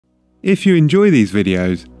If you enjoy these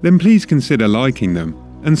videos, then please consider liking them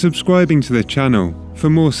and subscribing to the channel for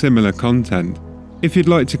more similar content. If you'd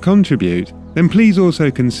like to contribute, then please also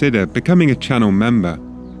consider becoming a channel member,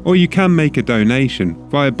 or you can make a donation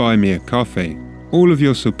via Buy Me a Coffee. All of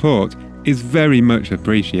your support is very much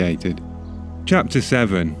appreciated. Chapter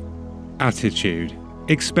 7. Attitude.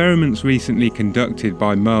 Experiments recently conducted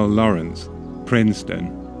by Merle Lawrence, Princeton,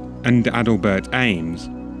 and Adelbert Ames,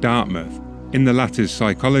 Dartmouth, in the latter's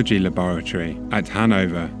psychology laboratory at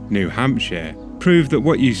Hanover, New Hampshire, prove that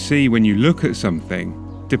what you see when you look at something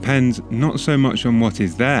depends not so much on what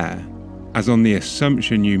is there, as on the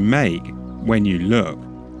assumption you make when you look,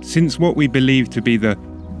 since what we believe to be the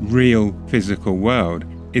real physical world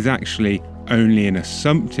is actually only an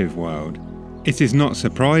assumptive world. It is not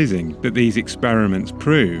surprising that these experiments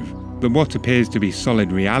prove that what appears to be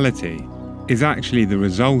solid reality is actually the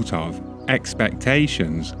result of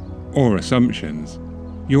expectations or assumptions.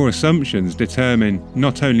 Your assumptions determine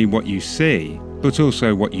not only what you see, but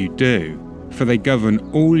also what you do, for they govern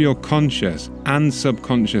all your conscious and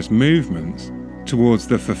subconscious movements towards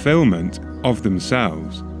the fulfillment of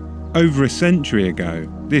themselves. Over a century ago,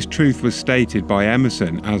 this truth was stated by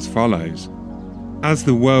Emerson as follows: "As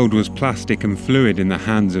the world was plastic and fluid in the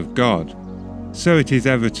hands of God, so it is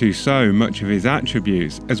ever to so much of his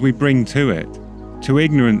attributes as we bring to it. To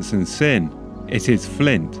ignorance and sin, it is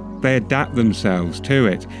flint. They adapt themselves to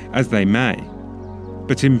it as they may.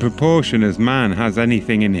 But in proportion as man has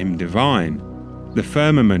anything in him divine, the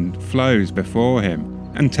firmament flows before him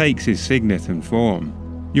and takes his signet and form.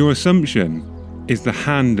 Your assumption is the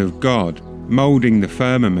hand of God moulding the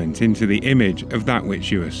firmament into the image of that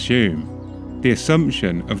which you assume. The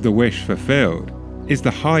assumption of the wish fulfilled is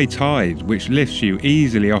the high tide which lifts you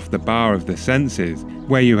easily off the bar of the senses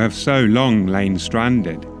where you have so long lain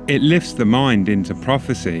stranded. It lifts the mind into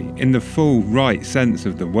prophecy in the full right sense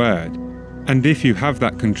of the word, and if you have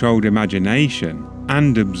that controlled imagination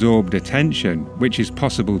and absorbed attention which is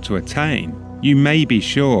possible to attain, you may be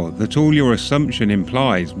sure that all your assumption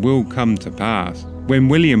implies will come to pass. When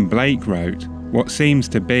William Blake wrote, "What seems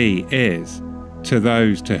to be is, to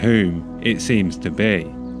those to whom it seems to be,"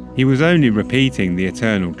 he was only repeating the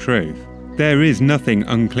eternal truth. There is nothing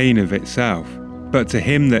unclean of itself, but to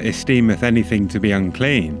him that esteemeth anything to be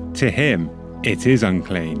unclean, to him it is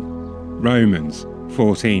unclean. Romans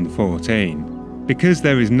 14:14. Because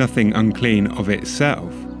there is nothing unclean of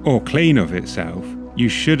itself, or clean of itself, you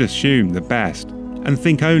should assume the best, and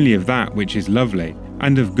think only of that which is lovely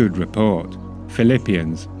and of good report.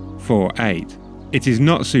 Philippians 4:8. It is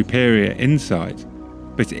not superior insight,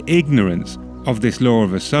 but ignorance of this law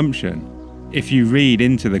of assumption, if you read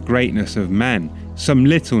into the greatness of men some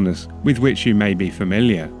littleness with which you may be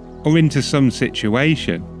familiar, or into some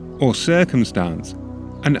situation or circumstance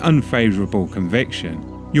an unfavourable conviction.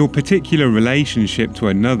 Your particular relationship to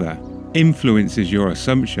another influences your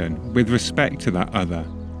assumption with respect to that other,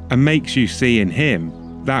 and makes you see in him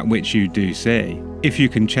that which you do see. If you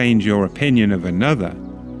can change your opinion of another,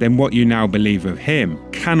 then what you now believe of him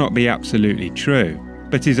cannot be absolutely true,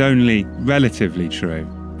 but is only relatively true.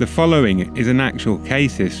 The following is an actual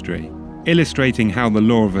case history, illustrating how the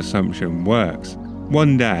law of assumption works.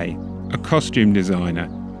 One day, a costume designer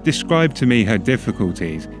described to me her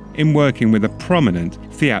difficulties in working with a prominent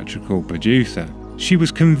theatrical producer. She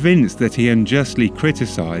was convinced that he unjustly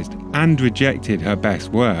criticised and rejected her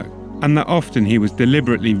best work, and that often he was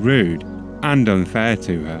deliberately rude and unfair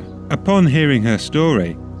to her. Upon hearing her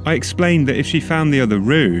story, I explained that if she found the other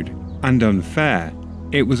rude and unfair,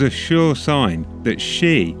 it was a sure sign that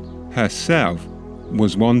she, herself,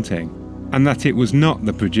 was wanting, and that it was not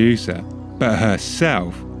the producer, but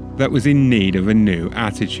herself, that was in need of a new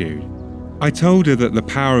attitude. I told her that the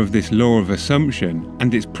power of this law of assumption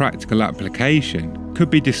and its practical application could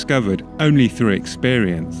be discovered only through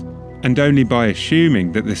experience, and only by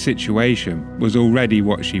assuming that the situation was already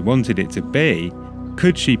what she wanted it to be,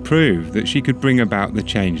 could she prove that she could bring about the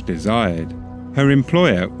change desired. Her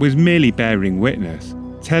employer was merely bearing witness,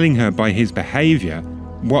 telling her by his behaviour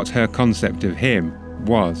what her concept of him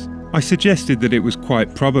was. I suggested that it was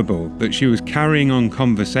quite probable that she was carrying on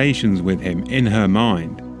conversations with him in her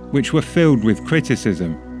mind, which were filled with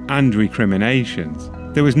criticism and recriminations.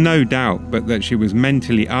 There was no doubt but that she was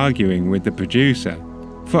mentally arguing with the producer,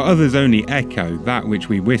 for others only echo that which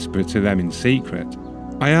we whisper to them in secret.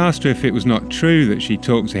 I asked her if it was not true that she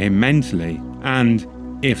talked to him mentally, and,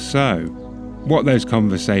 if so, what those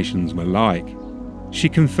conversations were like. She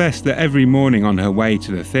confessed that every morning on her way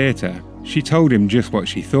to the theatre, she told him just what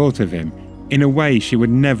she thought of him, in a way she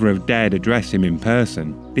would never have dared address him in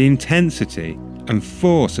person. The intensity and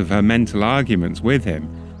force of her mental arguments with him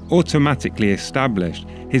automatically established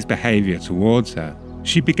his behaviour towards her.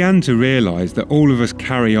 She began to realise that all of us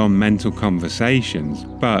carry on mental conversations,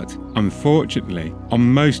 but, unfortunately,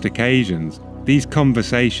 on most occasions, these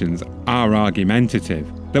conversations are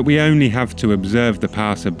argumentative, that we only have to observe the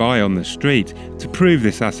passer-by on the street to prove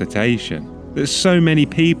this assertion, that so many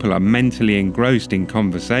people are mentally engrossed in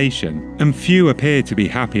conversation, and few appear to be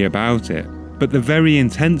happy about it, but the very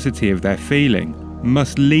intensity of their feeling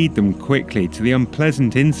must lead them quickly to the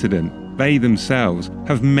unpleasant incident they themselves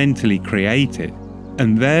have mentally created,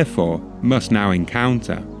 and therefore must now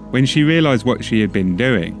encounter. When she realised what she had been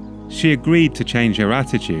doing, she agreed to change her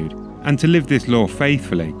attitude and to live this law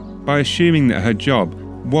faithfully by assuming that her job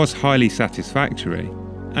was highly satisfactory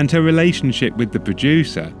and her relationship with the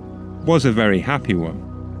producer was a very happy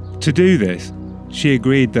one. To do this, she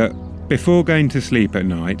agreed that before going to sleep at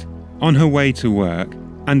night, on her way to work,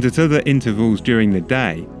 and at other intervals during the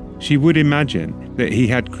day, she would imagine that he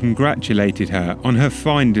had congratulated her on her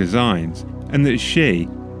fine designs and that she,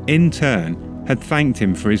 in turn, had thanked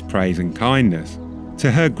him for his praise and kindness.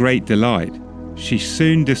 To her great delight, she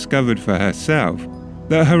soon discovered for herself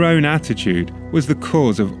that her own attitude was the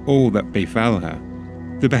cause of all that befell her.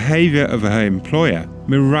 The behaviour of her employer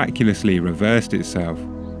miraculously reversed itself.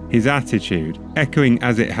 His attitude, echoing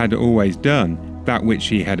as it had always done that which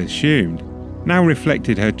she had assumed, now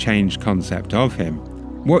reflected her changed concept of him.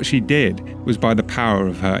 What she did was by the power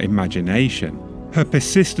of her imagination. Her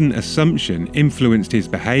persistent assumption influenced his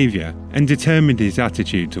behaviour and determined his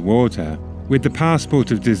attitude toward her. With the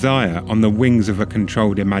passport of desire on the wings of a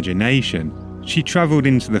controlled imagination, she travelled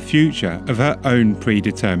into the future of her own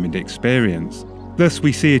predetermined experience. Thus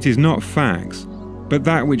we see it is not facts, but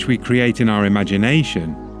that which we create in our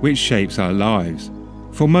imagination which shapes our lives.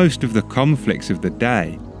 For most of the conflicts of the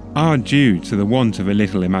day are due to the want of a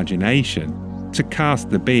little imagination to cast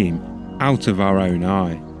the beam out of our own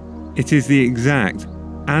eye. It is the exact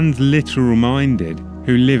and literal-minded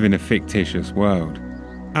who live in a fictitious world.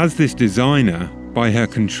 As this designer, by her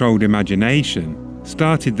controlled imagination,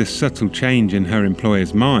 started the subtle change in her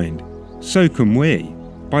employer's mind, so can we,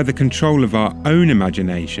 by the control of our own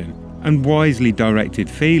imagination and wisely directed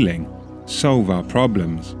feeling, solve our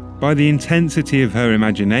problems. By the intensity of her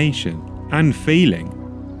imagination and feeling,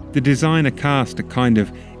 the designer cast a kind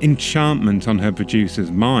of enchantment on her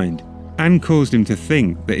producer's mind and caused him to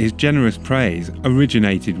think that his generous praise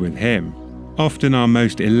originated with him. Often our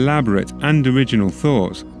most elaborate and original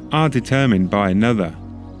thoughts are determined by another.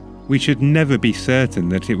 We should never be certain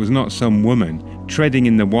that it was not some woman treading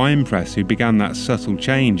in the winepress who began that subtle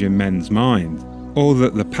change in men's minds, or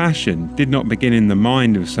that the passion did not begin in the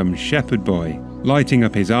mind of some shepherd boy, lighting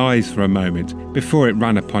up his eyes for a moment before it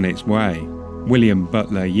ran upon its way. William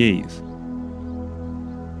Butler Yeats.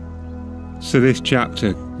 So this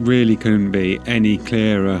chapter really couldn't be any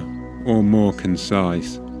clearer or more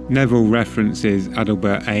concise. Neville references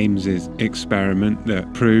Albert Ames's experiment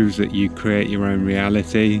that proves that you create your own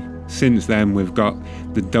reality. Since then we've got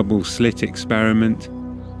the double slit experiment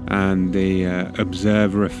and the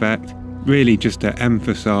observer effect, really just to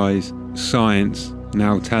emphasize science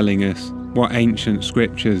now telling us what ancient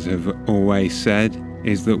scriptures have always said,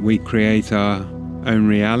 is that we create our own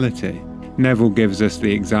reality. Neville gives us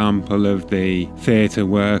the example of the theatre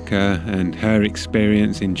worker and her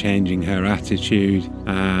experience in changing her attitude,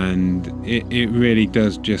 and it really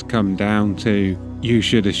does just come down to you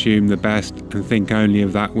should assume the best and think only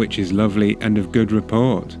of that which is lovely and of good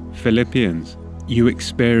report. Philippians, you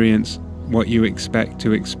experience what you expect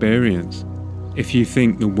to experience. If you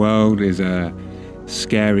think the world is a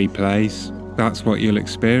scary place, that's what you'll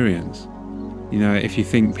experience. You know, if you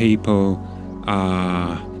think people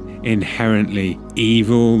are inherently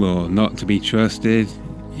evil or not to be trusted,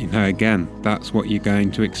 you know, again, that's what you're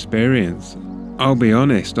going to experience. I'll be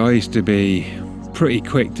honest, I used to be pretty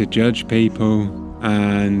quick to judge people,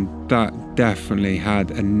 and that definitely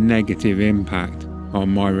had a negative impact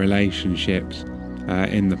on my relationships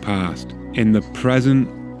in the past. In the present,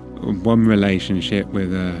 one relationship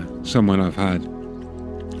with someone I've had,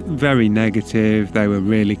 very negative. They were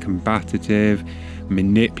really combative,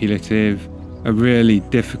 manipulative, a really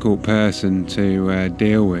difficult person to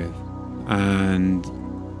deal with, and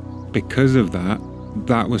because of that,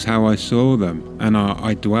 that was how I saw them, and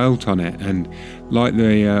I dwelt on it. And like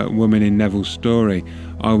the woman in Neville's story,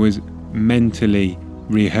 I was mentally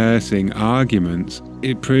rehearsing arguments.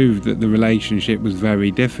 It proved that the relationship was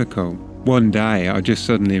very difficult. One day I just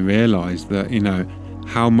suddenly realised that, you know,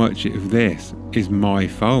 how much of this is my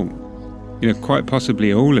fault. You know, quite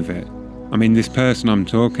possibly all of it. I mean, this person I'm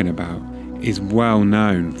talking about is well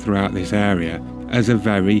known throughout this area as a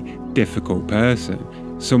very difficult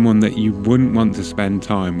person. someone that you wouldn't want to spend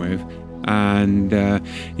time with, and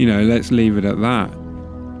let's leave it at that.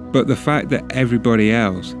 But the fact that everybody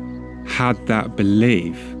else had that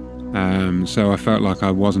belief, so I felt like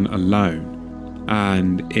I wasn't alone,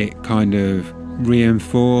 and it kind of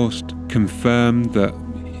reinforced, confirmed that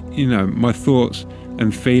my thoughts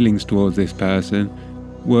and feelings towards this person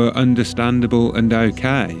were understandable and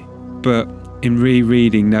okay. But in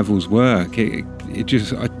rereading Neville's work,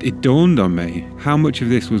 it dawned on me how much of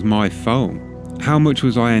this was my fault. How much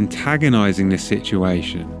was I antagonising this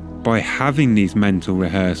situation by having these mental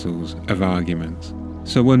rehearsals of arguments?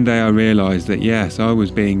 So one day I realised that yes, I was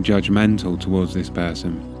being judgmental towards this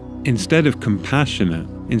person. Instead of compassionate,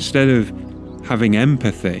 instead of having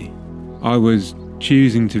empathy, I was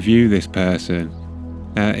choosing to view this person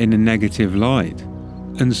in a negative light.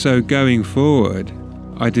 And so going forward,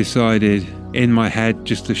 I decided in my head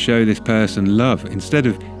just to show this person love. Instead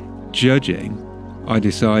of judging, I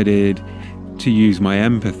decided to use my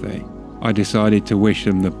empathy. I decided to wish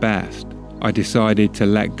them the best. I decided to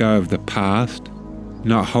let go of the past,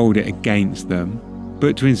 not hold it against them,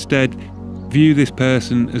 but to instead view this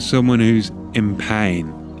person as someone who's in pain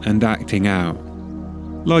and acting out,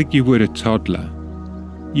 like you would a toddler.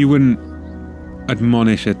 You wouldn't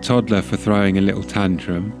admonish a toddler for throwing a little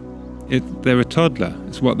tantrum. They're a toddler,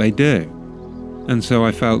 it's what they do. And so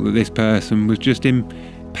I felt that this person was just in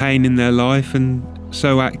pain in their life and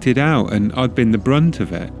so acted out, and I'd been the brunt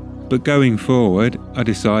of it. But going forward, I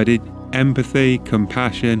decided empathy,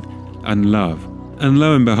 compassion and love. And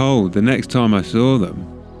lo and behold, the next time I saw them,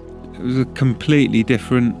 it was a completely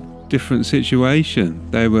different situation.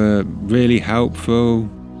 They were really helpful,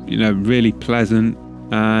 really pleasant,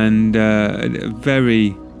 and a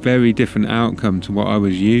very, very different outcome to what I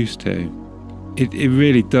was used to. It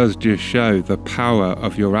really does just show the power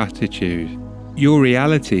of your attitude. Your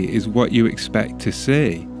reality is what you expect to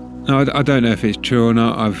see. Now, I don't know if it's true or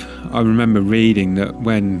not. I remember reading that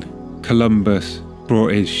when Columbus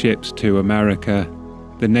brought his ships to America,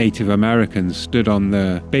 the Native Americans stood on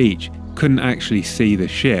the beach, couldn't actually see the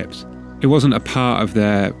ships. It wasn't a part of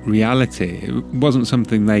their reality. It wasn't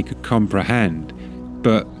something they could comprehend.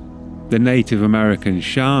 But the Native American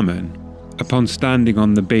shaman, upon standing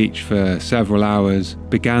on the beach for several hours,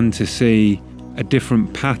 began to see a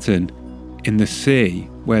different pattern in the sea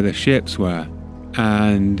where the ships were,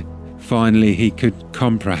 and finally he could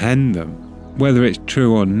comprehend them. Whether it's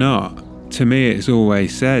true or not, to me it's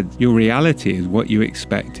always said your reality is what you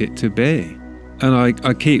expect it to be. And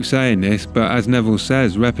I keep saying this, but as Neville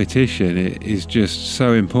says, repetition is just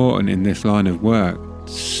so important in this line of work.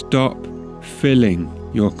 Stop filling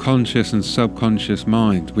your conscious and subconscious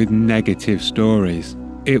mind with negative stories.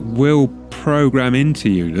 It will program into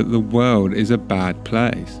you that the world is a bad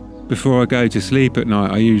place. Before I go to sleep at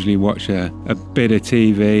night, I usually watch a bit of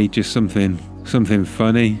TV, just something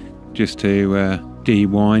funny, just to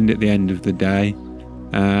de-wind at the end of the day.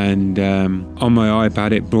 And on my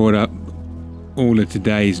iPad it brought up all of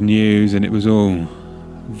today's news, and it was all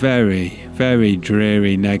very, very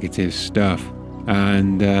dreary, negative stuff.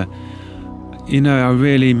 And it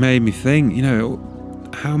really made me think,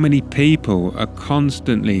 how many people are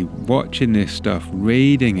constantly watching this stuff,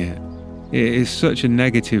 reading it. It is such a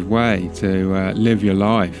negative way to live your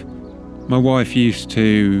life. My wife used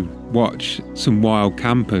to watch some wild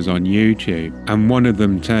campers on YouTube, and one of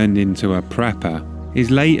them turned into a prepper. His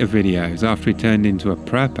later videos, after he turned into a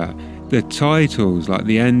prepper, the titles like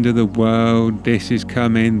the end of the world, this is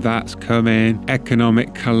coming, that's coming,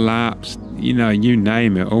 economic collapse, you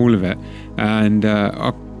name it, all of it. And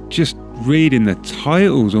just reading the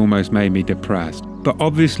titles almost made me depressed. But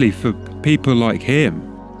obviously for people like him,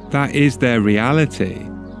 that is their reality.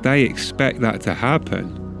 They expect that to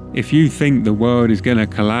happen. If you think the world is going to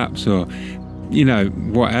collapse or,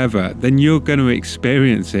 whatever, then you're going to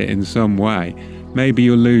experience it in some way. Maybe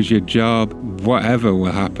you'll lose your job, whatever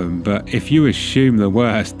will happen. But if you assume the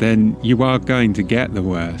worst, then you are going to get the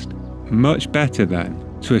worst. Much better then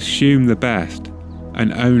to assume the best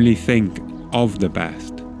and only think of the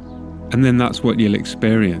best. And then that's what you'll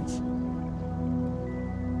experience.